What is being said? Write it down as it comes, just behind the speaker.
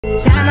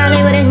Shout out my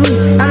label, that's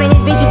me. I'm in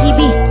this bitch with TV.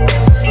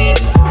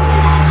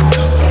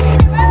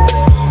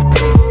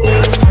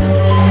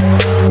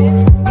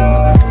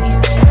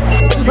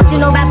 What you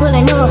know about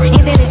pulling up?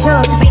 Ain't been a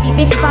chug. Baby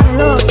bitch, you fall in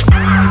love.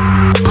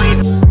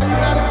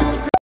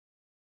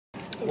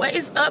 What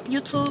is up,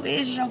 YouTube?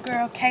 It's your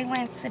girl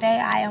Kaylin.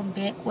 Today I am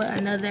back with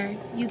another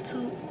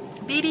YouTube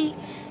video.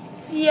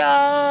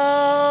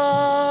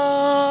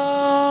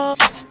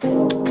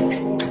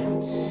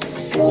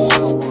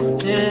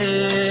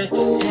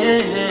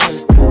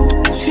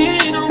 She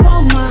don't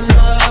want my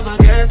love, I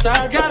guess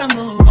I gotta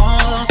move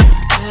on.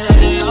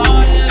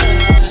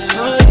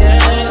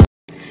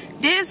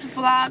 This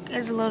vlog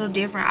is a little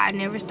different. I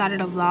never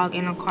started a vlog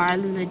in a car,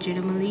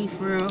 legitimately,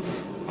 for real.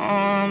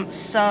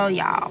 So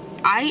y'all,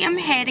 I am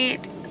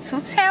headed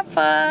to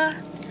Tampa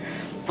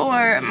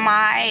for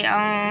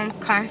my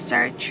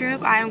concert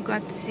trip. I am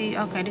going to see,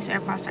 okay, this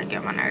AirPod started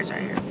getting my nerves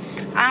right here.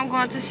 I'm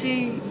going to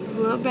see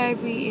Lil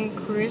Baby and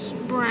Chris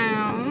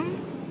Brown.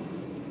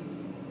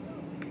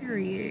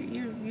 Period.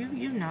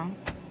 You know.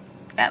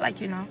 Act like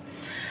you know.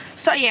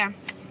 So yeah.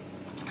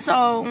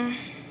 So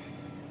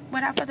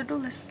without further ado,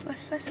 let's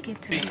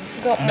get to it.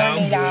 Good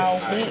morning,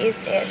 y'all. We is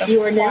at the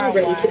You are now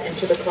ready to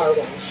enter the car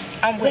wash.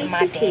 I'm with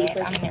my dad.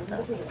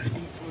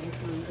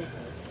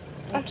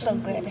 I'm so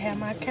glad to have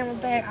my camera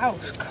back. I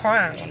was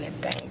crying when that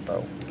thing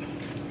broke.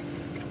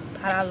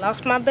 Thought I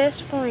lost my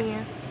best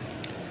friend.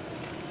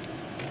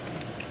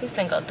 We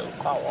finna go do the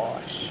car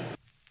wash.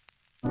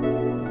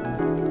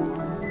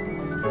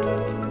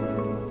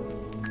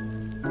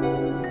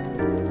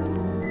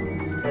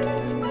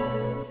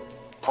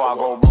 Before I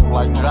go boom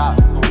like drop,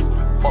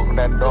 fuck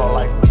that door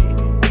like me.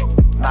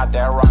 Not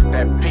that rock,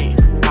 that P.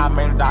 I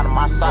made it out of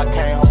my sock,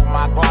 can't hold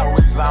my Glock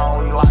with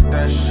zone, we like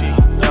that shit.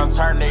 Young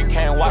turn, they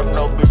can't wipe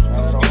no bitch.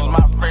 Use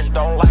my French,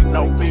 don't like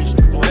no bitch.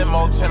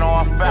 Limo 10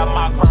 on fat,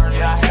 my girl,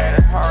 yeah, I had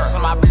it hurt. So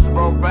my bitch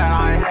broke bad,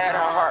 I ain't had her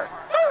hurt.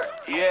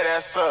 Yeah,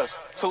 that's us.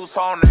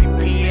 Two-tone, they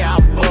pee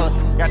out bust.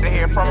 Got to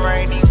hear from her,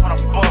 ain't even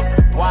wanna fuck.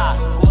 Why?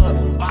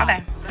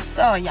 Okay,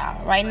 so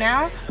y'all, right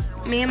now,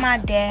 me and my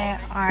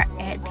dad are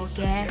at the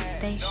gas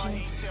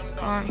station.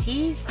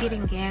 He's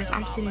getting gas.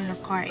 I'm sitting in the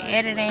car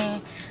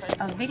editing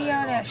a video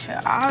that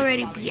should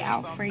already be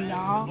out for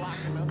y'all.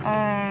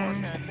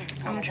 I'm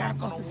gonna try to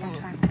post it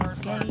sometime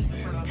today.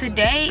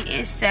 Today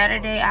is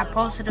Saturday. I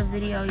posted a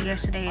video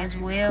yesterday as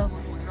well.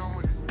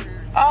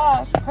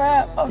 Oh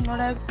crap! Oh no,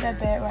 that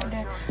bad right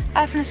there.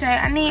 I was finna say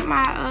I need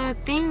my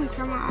thing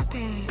from my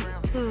iPad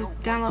to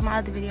download my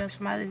other videos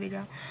from my other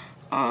video.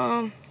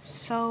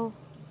 So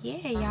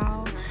yeah,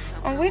 y'all.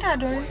 We're not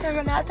doing anything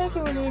right now. I think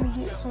he went in to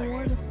get some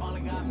water.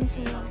 Get me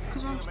some water,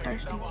 because I was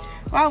thirsty. Well,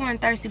 I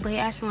wasn't thirsty, but he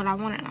asked me what I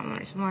wanted, and I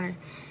wanted some water.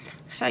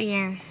 So,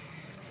 yeah.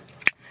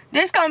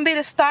 This gonna be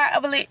the start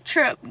of a lit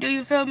trip. Do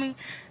you feel me?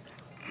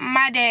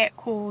 My dad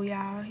cool,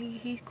 y'all.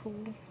 He's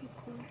cool. He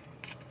cool.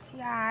 He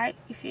alright.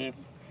 You feel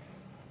me?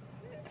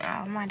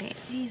 Oh, my dad.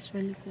 He's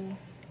really cool.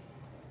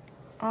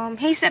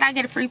 He said I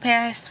get a free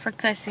pass for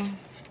cussing.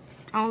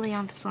 Only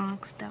on the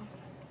songs, though.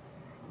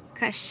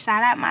 Cause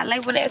shout out my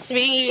label, that's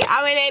me.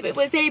 I'm in that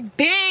with a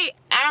big.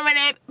 I'm in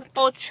that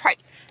full trait.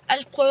 I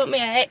just pulled me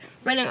a head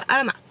running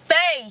out of my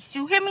face.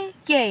 You hear me?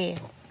 Yeah.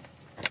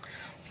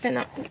 Then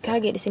I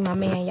get to see my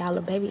man. Y'all,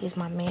 Lil Baby is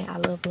my man. I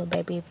love Lil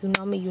Baby. If you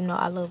know me, you know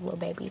I love Lil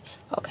Baby.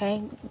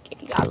 Okay?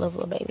 I love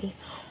Lil Baby.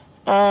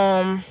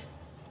 So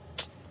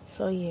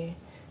yeah.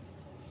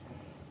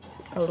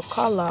 Oh, the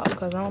car lock,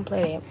 because I don't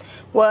play that.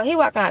 Well, he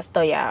walking out the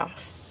store, y'all.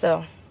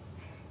 So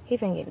he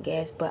finna get the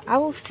gas. But I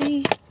will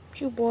see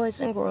you boys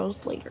and girls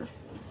later.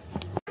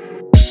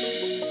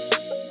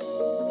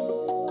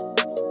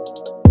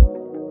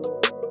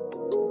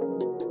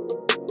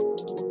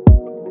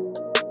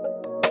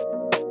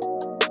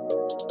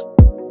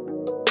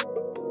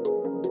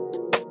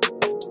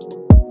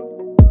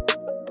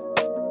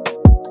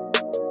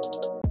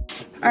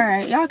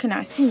 Alright, y'all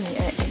cannot see me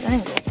at the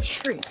angle of the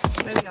street.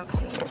 Maybe y'all can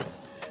see me.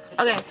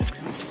 Okay,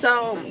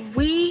 so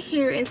we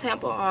here in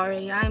Tampa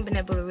already. I ain't been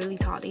able to really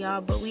talk to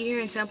y'all, but we here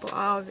in Tampa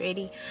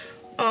already.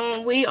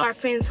 We are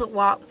finna to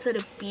walk to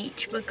the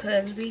beach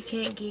because we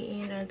can't get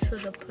in into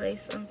the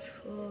place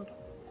until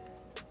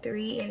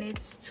 3, and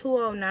it's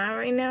 2:09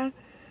 right now.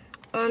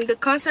 The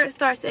concert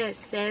starts at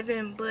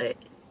 7, but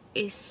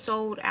it's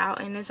sold out,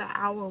 and it's an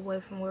hour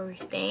away from where we're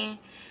staying.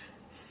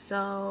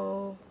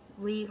 So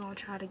we gonna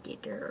try to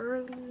get there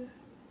early,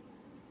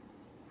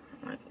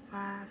 like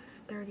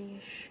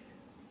 5:30ish.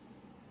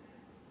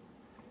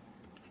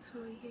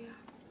 So yeah,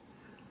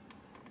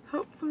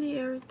 hopefully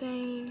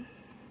everything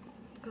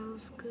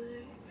goes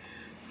good.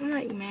 I'm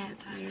like mad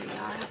tired, y'all.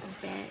 I have a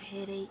bad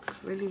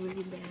headache, really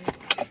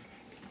bad.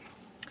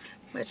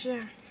 But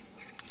yeah,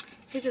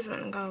 he just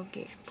want to go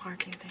get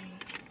parking thing.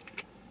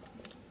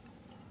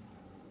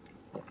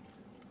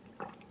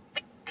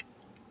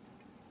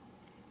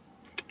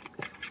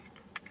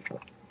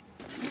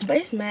 But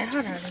it's mad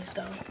hot out this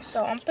though,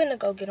 so I'm finna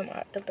go get him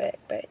out the back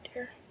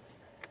there.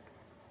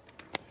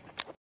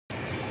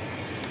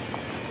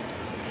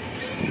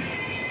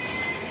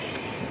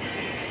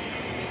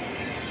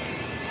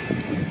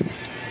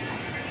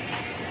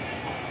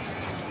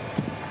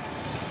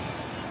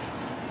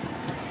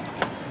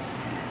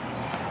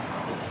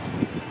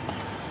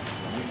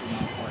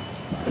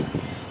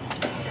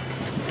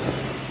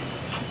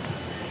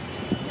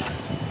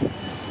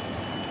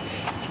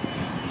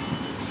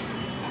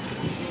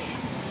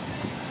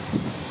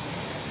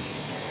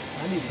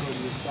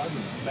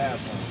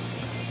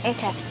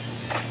 Okay.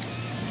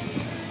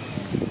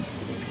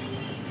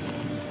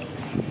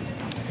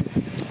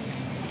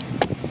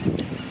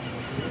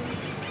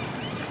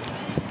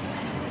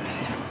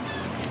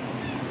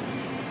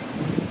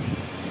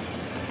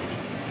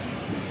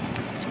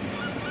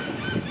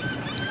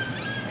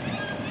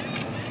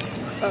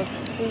 Oh,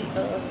 we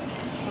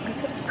walking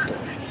to the store.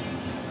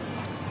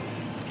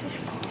 This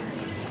car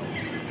is so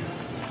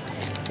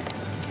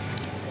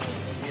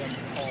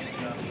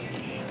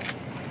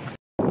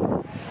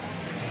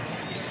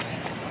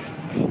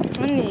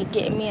I need to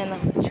get me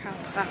another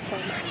tripod for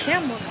my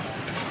camera.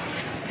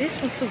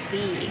 This one's too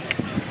big.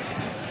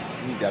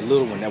 You need that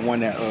little one, that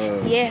one that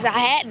Yes,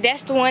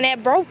 that's the one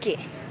that broke it.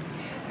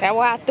 That's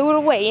why I threw it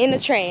away in the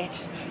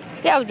trash.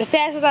 That was the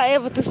fastest I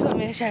ever threw something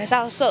in the trash.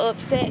 I was so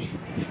upset.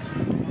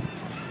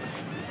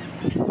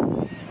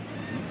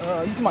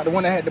 you talking about the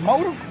one that had the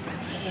motor?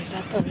 Yes,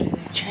 I threw it in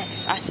the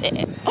trash. I said,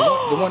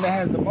 The one that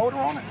has the motor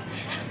on it?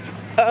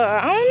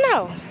 I don't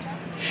know.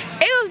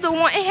 It was the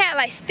one, it had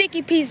like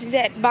sticky pieces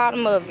at the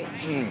bottom of it.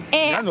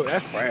 And I know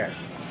that's trash.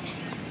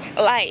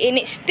 like, and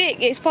it's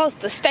supposed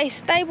to stay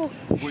stable.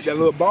 With that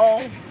little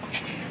ball?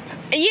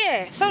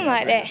 Yeah, something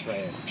like that.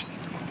 Trash.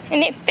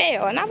 And it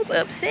fell, and I was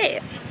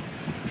upset.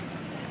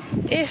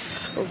 It's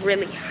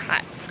really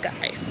hot,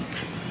 guys.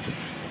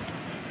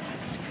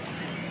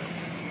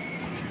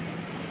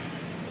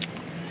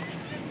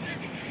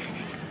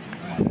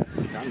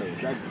 I know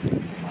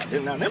exactly.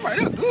 Now,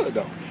 they're good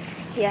though.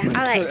 Yeah,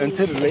 I like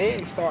until these. the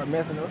legs start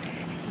messing up.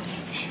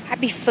 I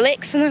be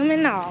flexing them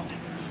and all.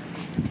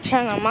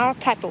 Turn them all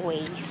type of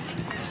ways.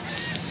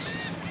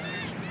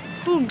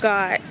 Oh,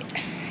 God.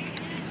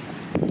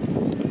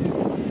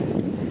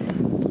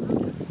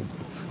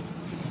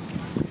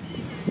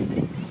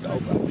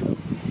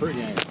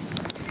 Pretty ain't it?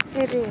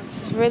 It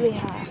is really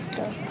hot,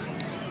 though.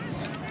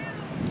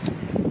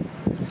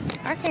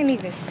 I can't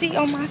even see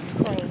on my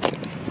screen.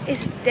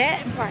 It's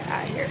that bright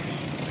out here.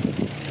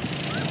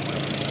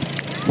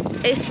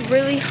 It's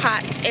really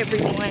hot,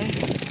 everyone.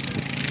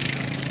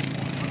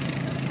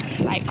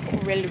 Like,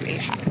 really, really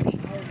hot.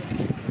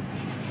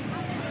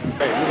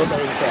 Hey, we look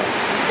over the car.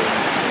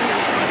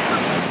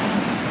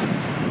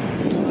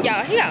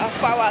 Y'all, he got a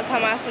far while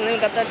talking about some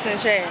got that in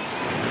the chair.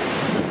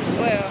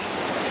 Well,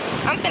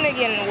 I'm finna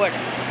get in the water.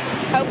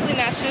 Hopefully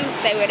my shoes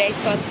stay where they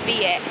supposed to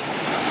be at.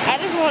 I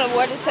just want the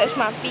water to touch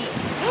my feet.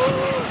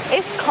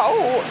 It's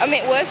cold. I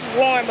mean, well, it's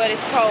warm, but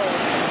it's cold.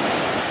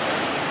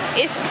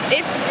 It's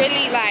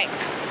really like,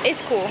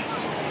 it's cool.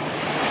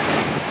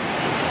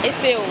 It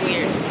feels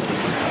weird.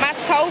 My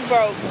toe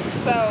broke,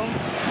 so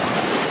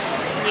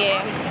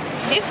yeah.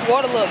 This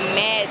water look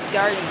mad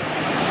dirty.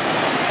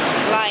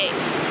 Like,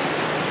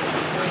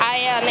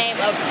 I name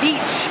a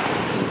beach,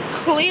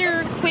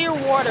 clear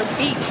water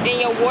beach, and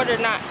your water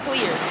not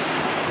clear.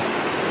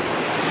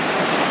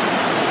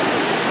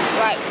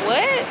 Like,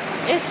 what?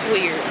 It's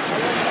weird.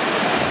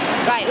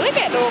 Like, look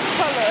at the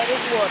color of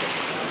this water.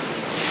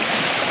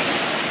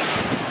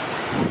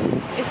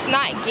 It's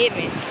not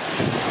giving.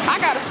 I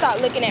gotta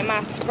stop looking at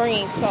my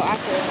screen so I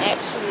can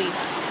actually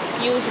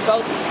use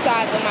both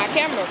sides of my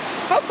camera.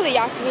 Hopefully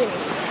y'all can hear me.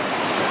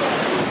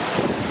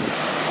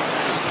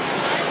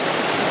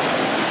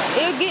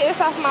 It'll get this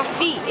off my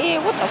feet. Ew,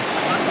 what the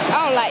f?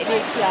 I don't like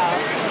this, y'all.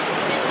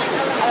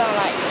 I don't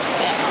like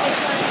this.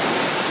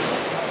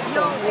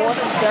 The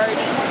water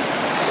dirty.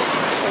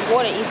 The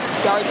water is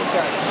dirty.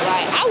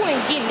 Like, I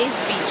wouldn't get in this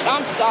beach.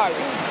 I'm sorry.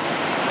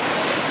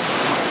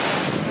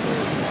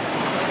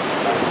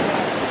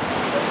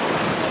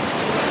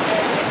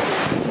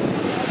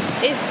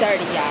 It's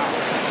dirty, y'all.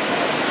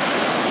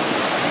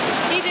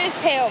 He just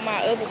held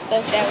my other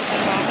stuff that was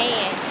in my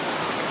hand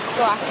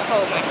so I can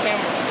hold my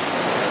camera.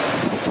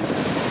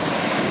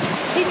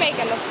 He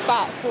making a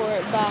spot for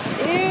it, but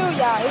ew,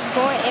 y'all, it's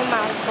going in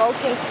my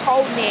broken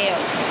toenail.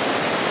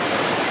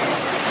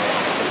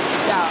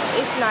 Y'all,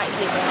 it's not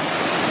giving.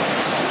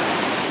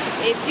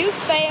 If you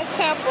stay in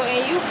Tampa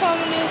and you come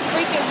to this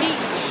freaking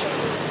beach,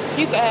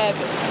 you can have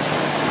it.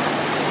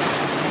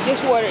 This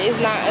water is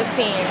not a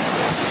 10.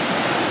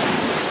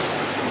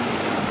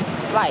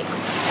 Like,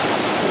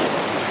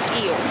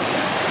 ew.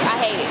 I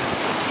hate it.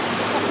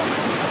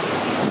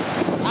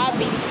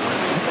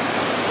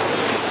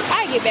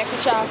 I'll get back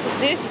with y'all because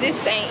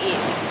this ain't it.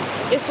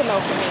 It's a no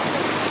for me.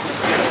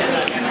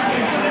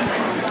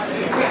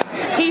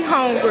 He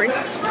hungry.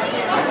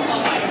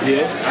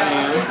 Yes, I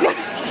am.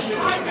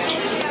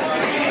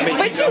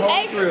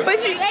 But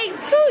you ate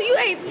 2. You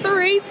ate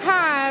 3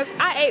 times.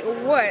 I ate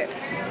what?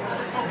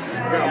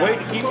 Gotta wait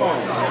to keep on.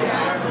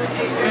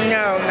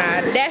 No,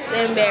 nah. That's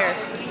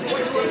embarrassing.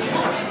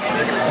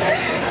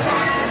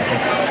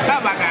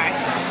 Oh my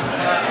gosh.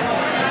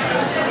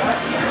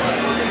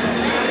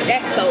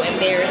 That's so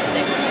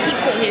embarrassing. He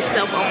put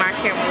himself on my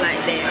camera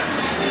like that.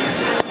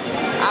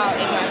 All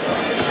in my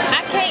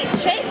I can't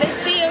check to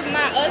see if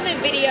my other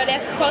video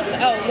that's supposed to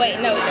oh wait,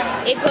 no it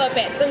don't. It go up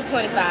at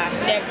 325.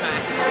 Never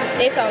mind.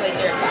 It's only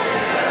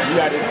 35. You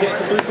got it set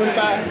for 325?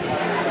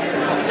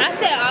 I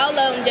said all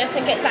of them just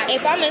in case. Like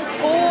if I'm in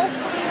school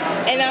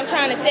And I'm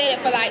trying to set it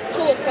for like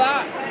 2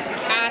 o'clock.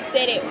 I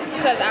set it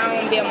because I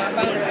don't be on my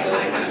phone at school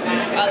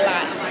a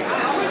lot.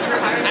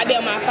 I be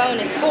on my phone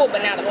at school,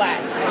 but not a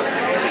lot.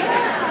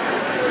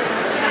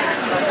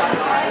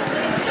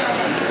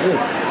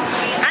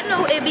 I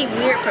know it'd be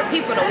weird for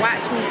people to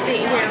watch me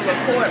sit here and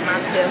record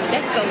myself.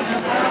 That's so.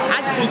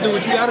 You do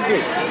what you gotta do.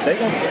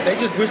 They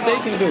just wish they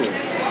can do it.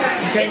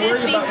 You can't It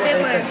just worry be about what they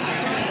feeling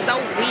think. so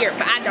weird,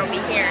 but I don't be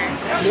caring.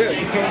 Yeah,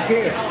 you can't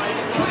care.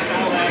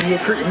 You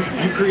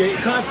create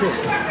content.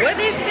 What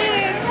is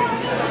this?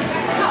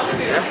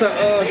 That's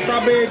a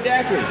strawberry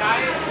daiquiri.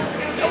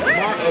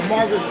 A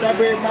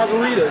strawberry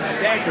margarita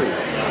daiquiri.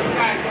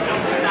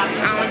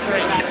 I don't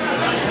drink.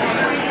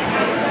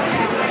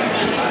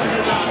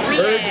 We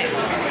had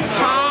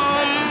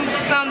palm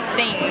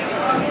something.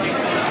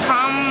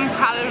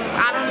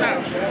 I don't know.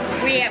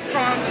 We had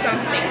palm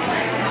something.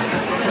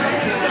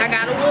 I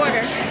got a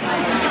water.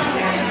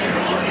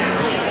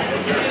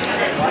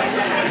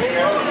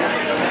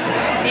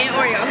 And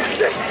Oreos.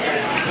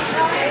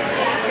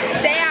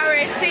 They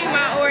already see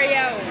my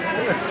Oreo.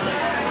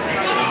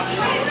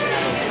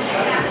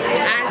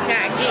 I just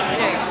gotta get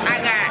this. I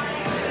got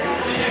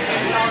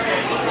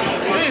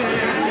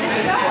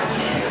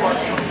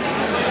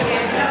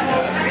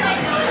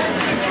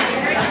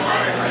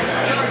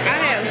I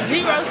have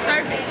 0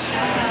 service.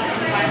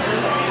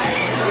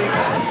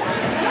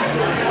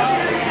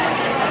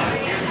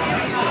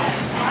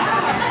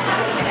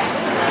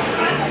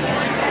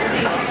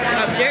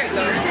 Oh, there it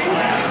goes.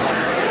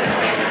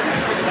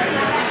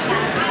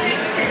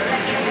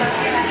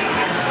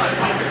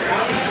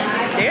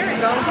 There it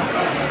goes.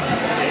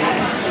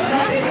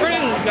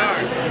 Spring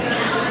dark.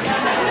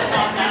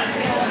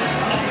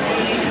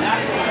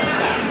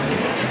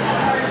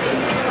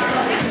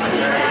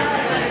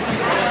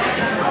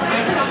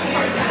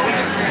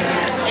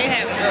 They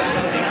have it up.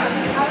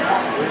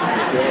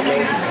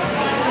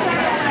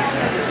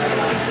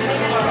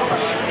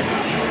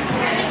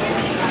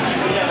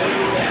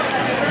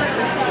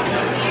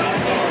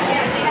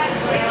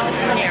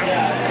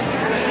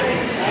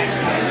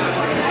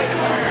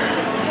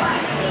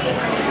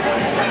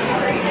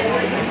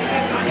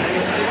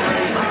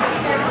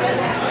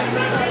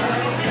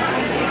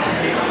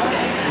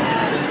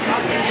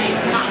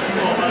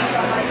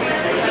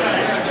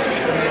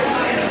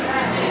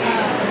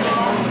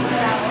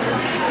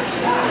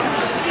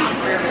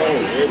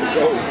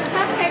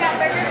 Okay, got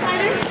burger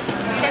sliders?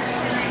 Yes.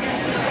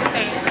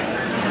 Okay.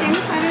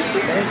 Salmon sliders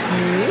too? Thank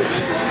you.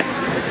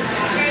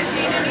 You guys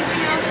need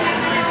anything else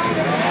right now?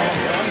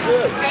 I'm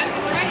good.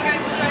 Alright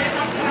guys,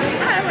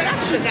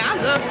 I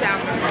love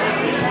salmon.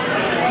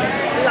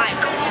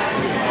 Like,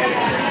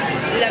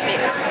 love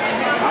it.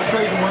 I'll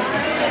trade you one.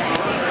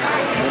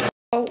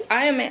 Oh,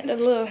 I am at the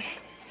little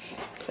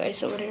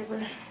place or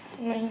whatever.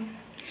 I mean,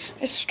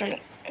 it's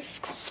straight. It's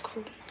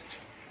cool.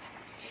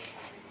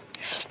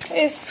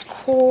 It's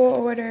cool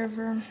or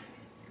whatever.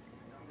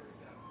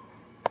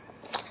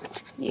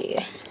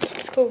 Yeah,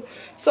 it's cool.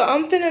 So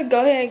I'm finna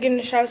go ahead and get in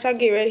the shower so I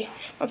get ready.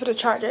 I'm finna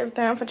charge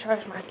everything. I'm finna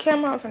charge my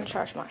camera. I'm finna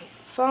charge my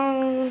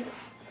phone.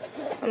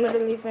 I'm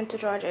literally finna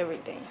charge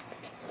everything,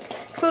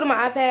 including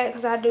my iPad,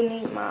 because I do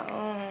need my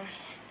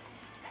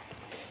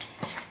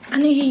I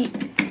need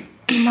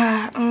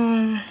my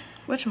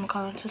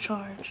whatchamacallit to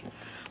charge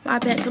my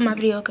iPad so my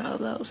video can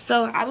upload.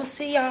 So I will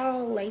see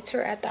y'all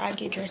later after I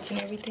get dressed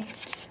and everything.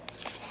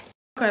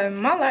 Okay,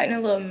 my lighting a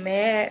little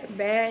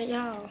bad,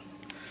 y'all,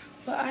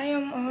 but I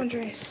am all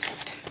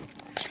dressed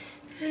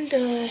and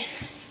done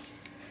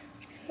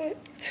with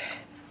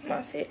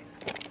my fit.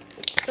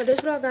 So this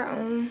is what I got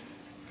on.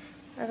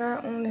 I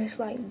got on this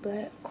like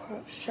black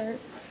crop shirt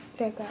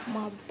that got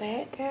my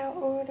back out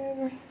or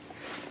whatever.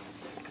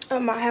 I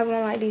might have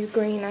on like these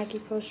green Nike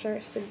Pro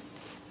shorts to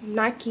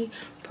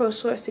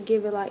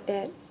give it like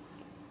that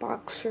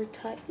boxer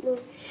type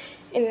look.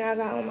 And then I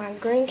got on my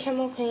green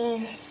camo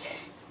pants.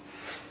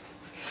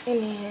 And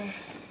then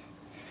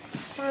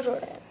my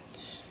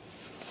Jordans.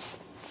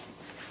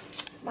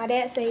 My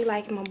dad said he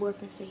liked it. My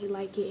boyfriend said he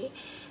liked it.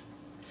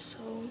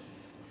 So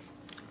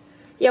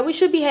yeah, we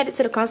should be headed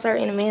to the concert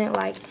in a minute.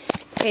 Like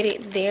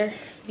headed there,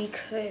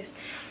 because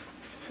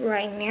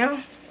right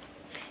now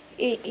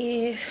it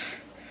is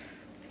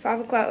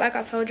 5 o'clock. Like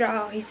I told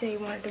y'all, he said he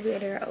wanted to be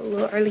there a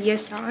little early.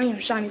 Yes, I am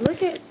shiny.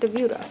 Look at the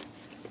view though.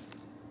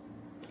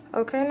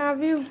 Okay, now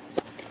view.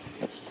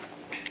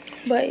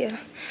 But yeah,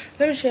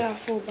 let me show y'all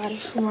full body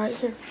from right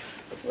here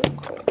real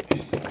quick.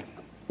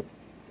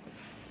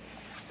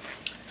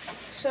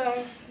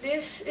 So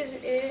this is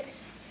it.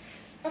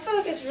 I feel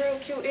like it's real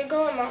cute. It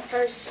goes in my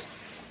purse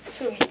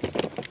too.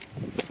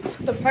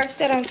 The purse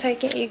that I'm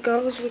taking, it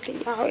goes with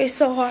it, y'all. It's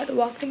so hard to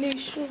walk in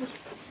these shoes.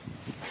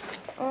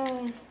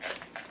 I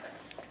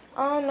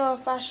don't know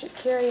if I should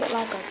carry it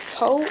like a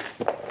tote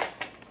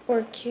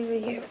or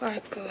carry it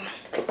like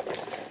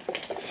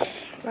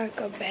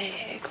a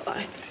bag.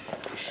 Like,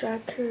 should I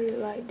carry it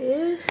like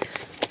this,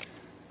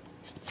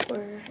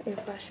 or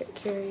if I should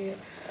carry it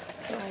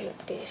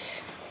like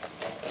this?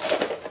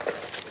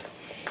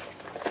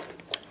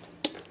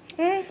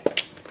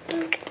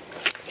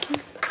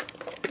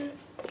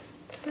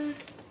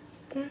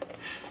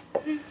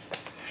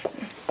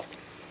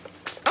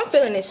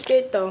 feeling this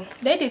fit though.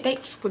 They did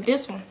with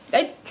this one.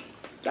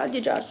 Y'all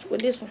did y'all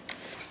with this one.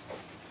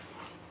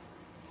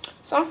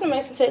 So I'm gonna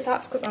make some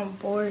TikToks because I'm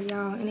bored,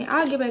 y'all. And then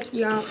I'll get back to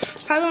y'all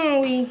probably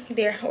when we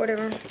there or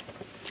whatever.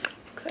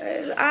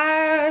 Because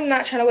I'm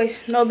not trying to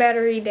waste no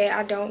battery that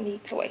I don't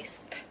need to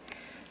waste.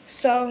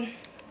 So,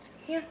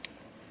 yeah.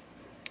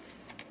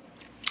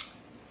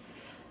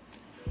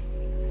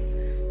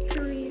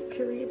 Period.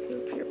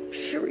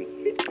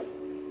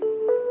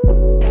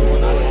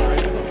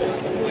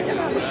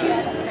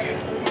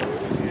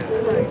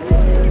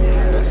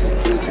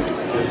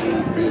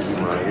 Busy,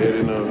 my head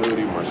in a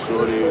hoodie, my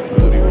shorty a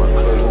goodie, my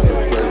cousins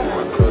are crazy,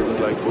 my cousins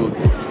like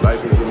boogie.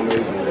 Life is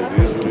amazing, it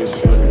is what it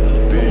should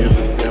be. Been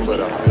here for 10, but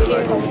I feel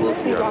like a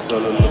rookie. I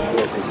tell her look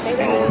up, cause it's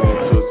snowing in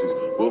Tussies.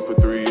 Booked for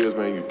 3 years,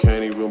 man, you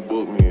can't even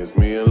book me. It's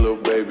me and Lil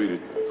Baby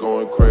that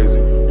going crazy.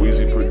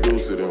 Weezy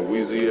produced it and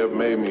Weezy have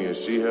made me, and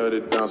she held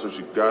it down, so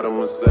she got a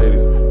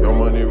Mercedes. Your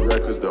Money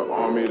Records, the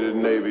Army, the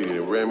Navy.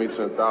 It ran me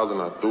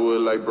 10,000, I threw it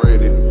like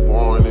Brady. The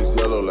foreign is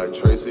yellow like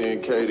Tracy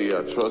and Katie.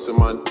 I trust in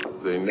my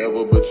they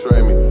never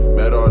betray me.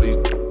 Met all these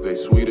they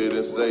sweeter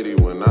than Sadie.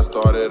 When I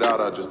started out,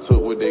 I just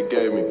took what they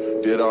gave me.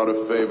 Did all the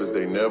favors,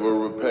 they never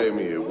repay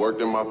me. It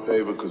worked in my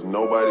favor, cause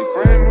nobody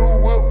said. Brand new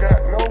whip,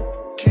 got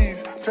no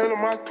keys. Tell them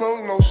my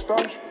clothes, no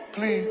starch,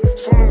 please.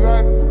 Soon as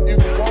you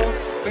can go,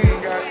 leave.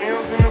 Got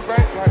M's in the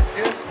bank, like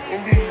yes,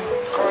 indeed.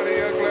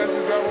 Cartier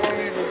glasses, I won't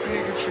even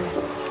Pikachu.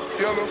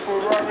 Yellow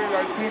Ferrari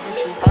like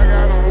Pikachu. I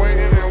got him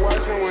waiting and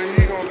watching what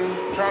he gon' do.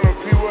 Tryna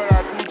pee what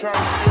I do,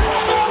 tryna steal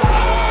my bitch.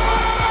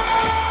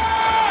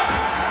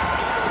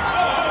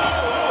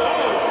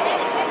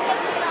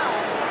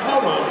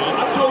 Hold on, man.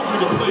 I told you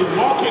to play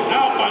Walk It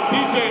Out by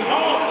DJ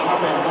Hawk. My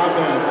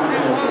bad.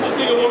 This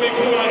nigga want me to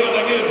come out here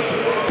like this.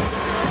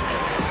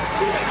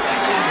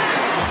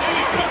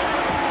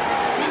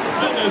 Let's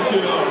cut that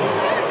shit off.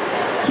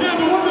 Tell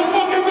me what the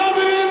fuck is up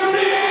in this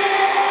bitch?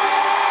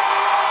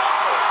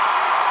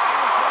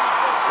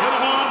 Where the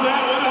hoes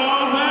at? Where the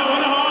hoes at? Where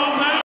the hoes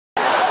at?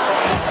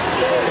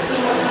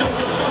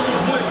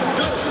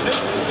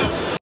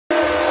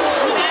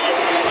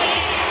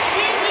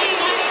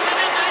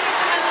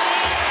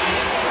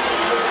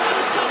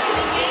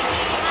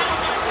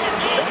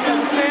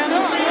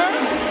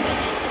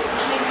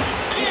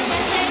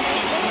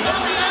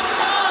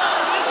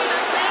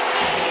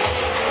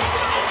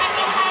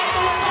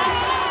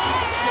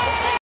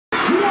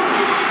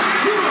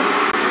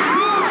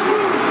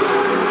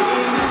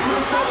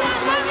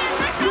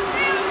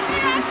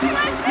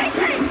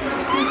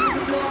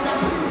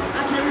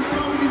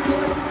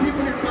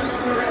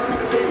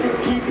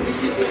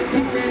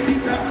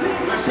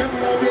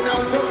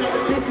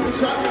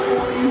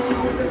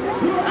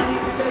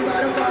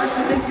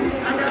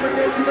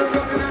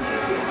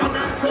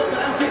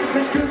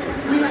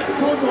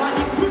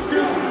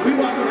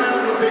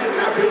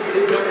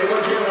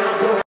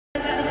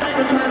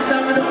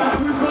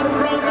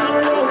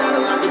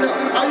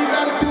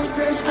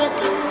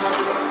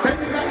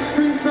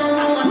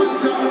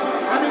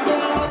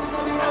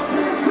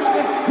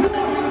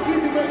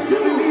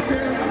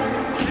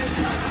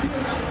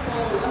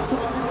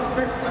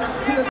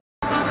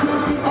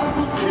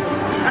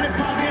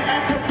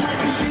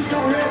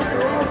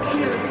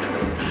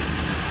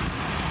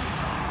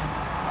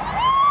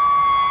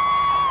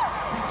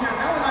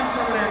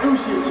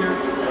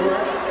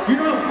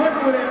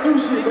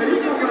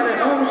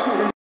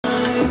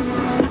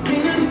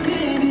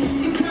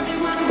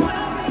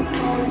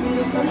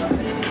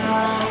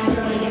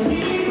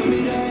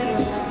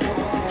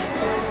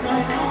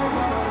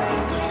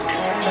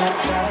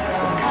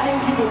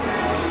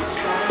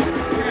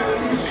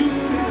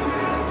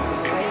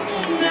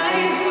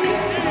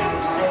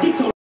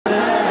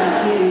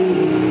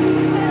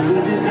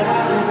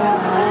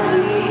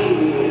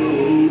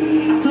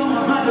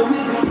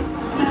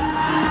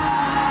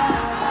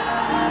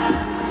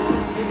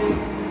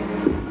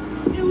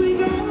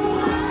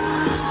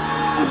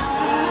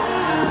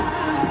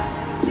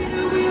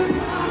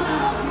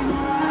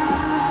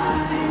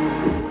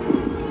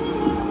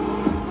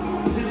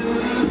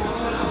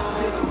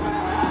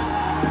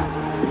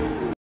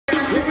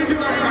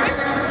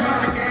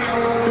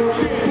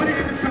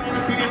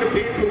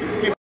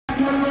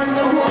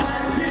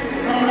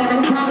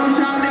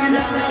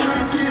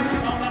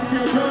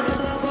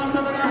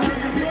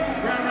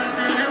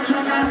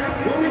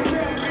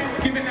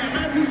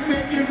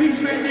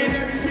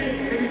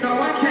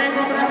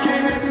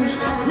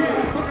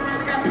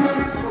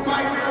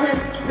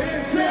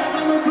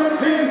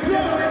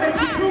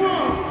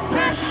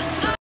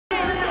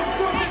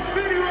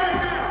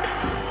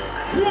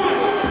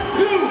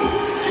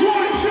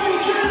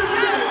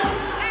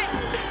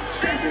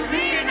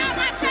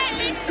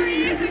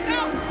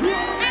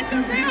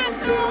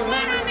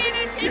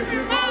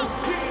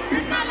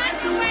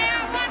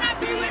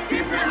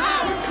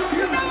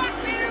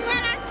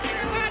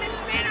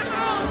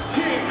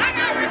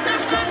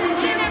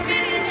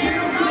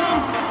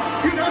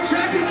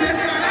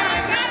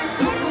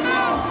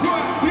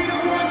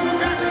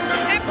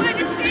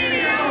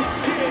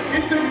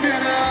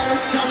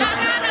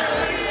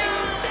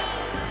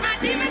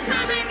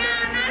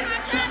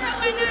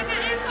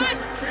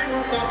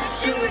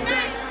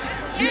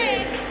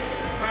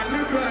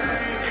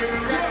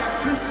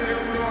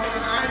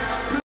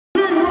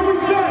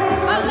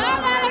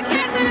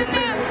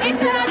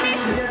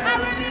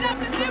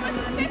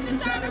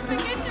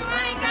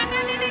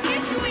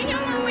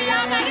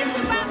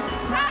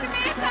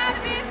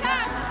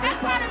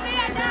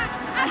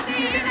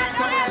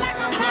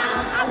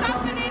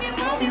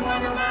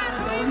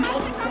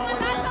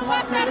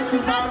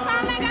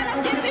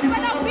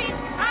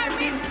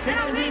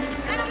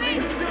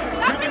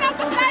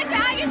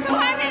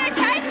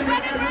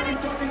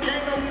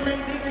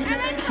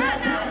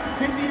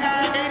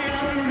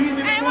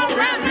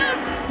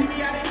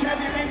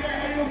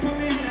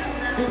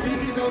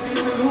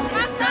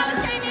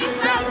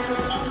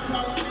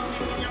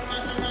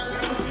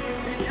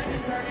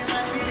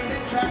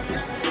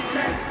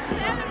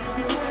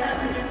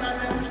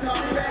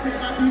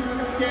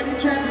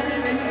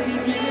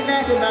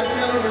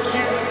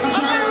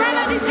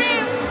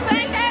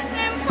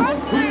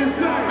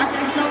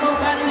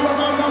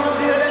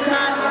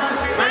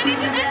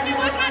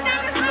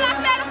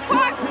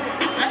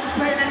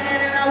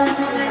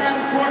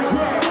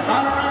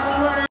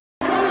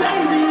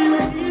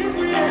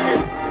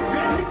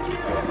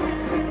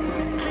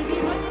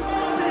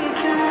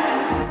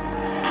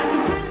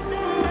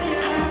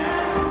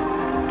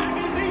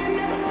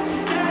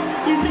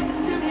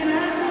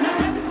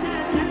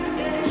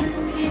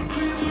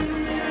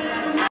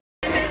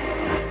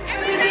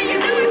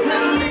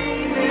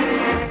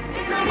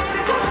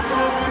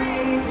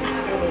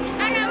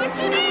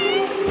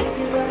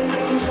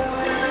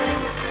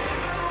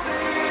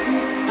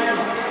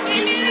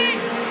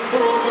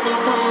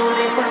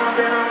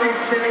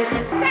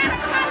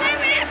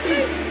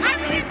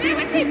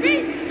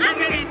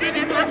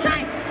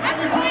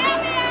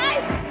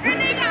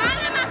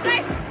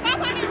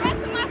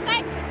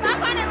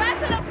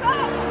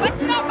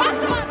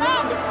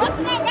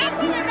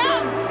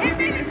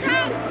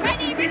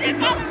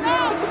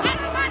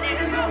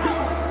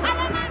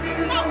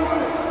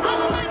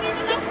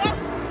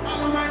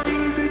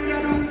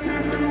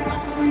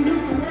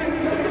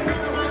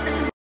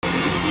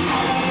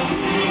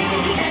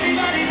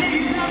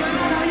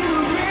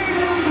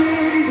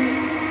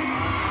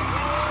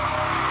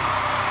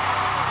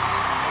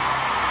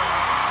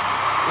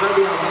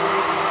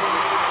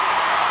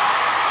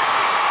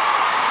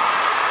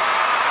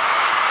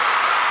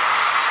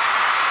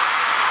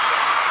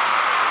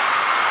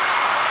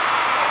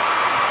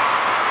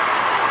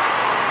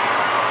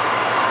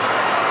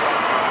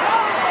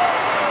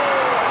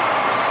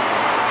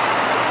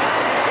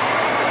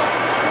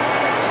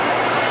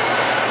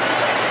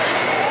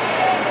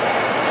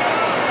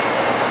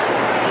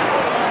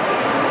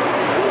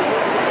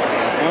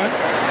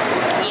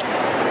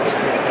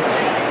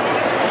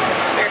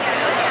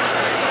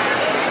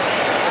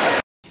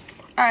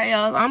 Alright,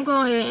 y'all, I'm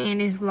going ahead and end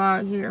this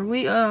vlog here.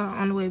 We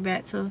on the way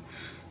back to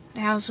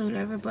the house or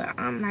whatever, but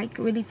I'm like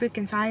really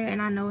freaking tired,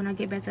 and I know when I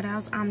get back to the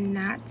house I'm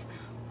not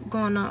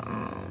gonna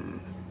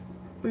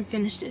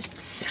refinish this.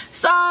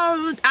 So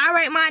I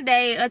rate my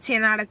day a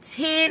 10 out of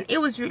 10. It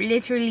was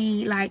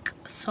literally like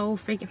so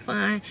freaking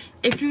fun.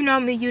 If you know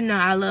me, you know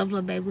I love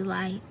Lil Baby.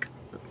 Like,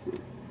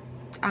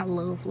 I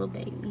love Lil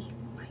Baby.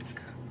 Like,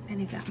 that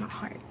nigga got my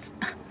heart.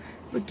 I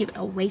would give it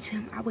away to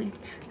him.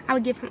 I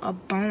would give him a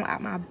bone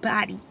out my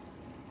body.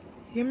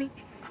 You hear me?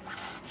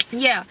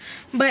 Yeah,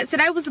 but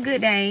today was a good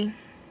day,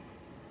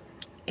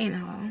 you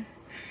know.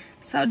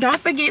 So don't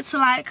forget to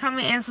like,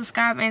 comment, and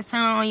subscribe, and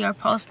turn on your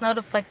post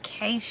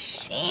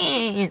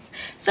notifications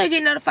so you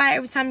get notified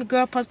every time your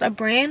girl posts a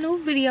brand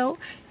new video.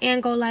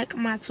 And go like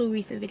my 2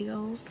 recent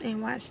videos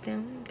and watch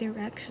them. They're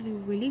actually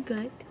really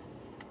good.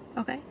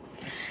 Okay.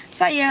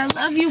 So yeah,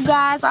 love you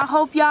guys. I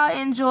hope y'all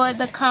enjoyed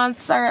the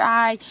concert.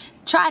 I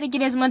tried to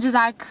get as much as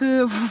I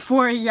could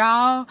for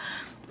y'all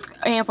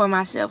and for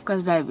myself,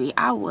 because baby,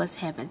 I was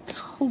having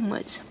too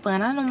much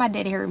fun. I know my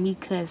daddy heard me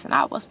cuss, and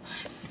I was,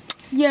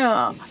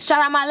 yeah,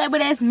 shout out my label,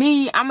 that's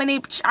me. I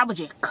was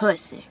just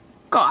cussing.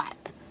 God,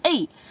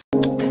 hey.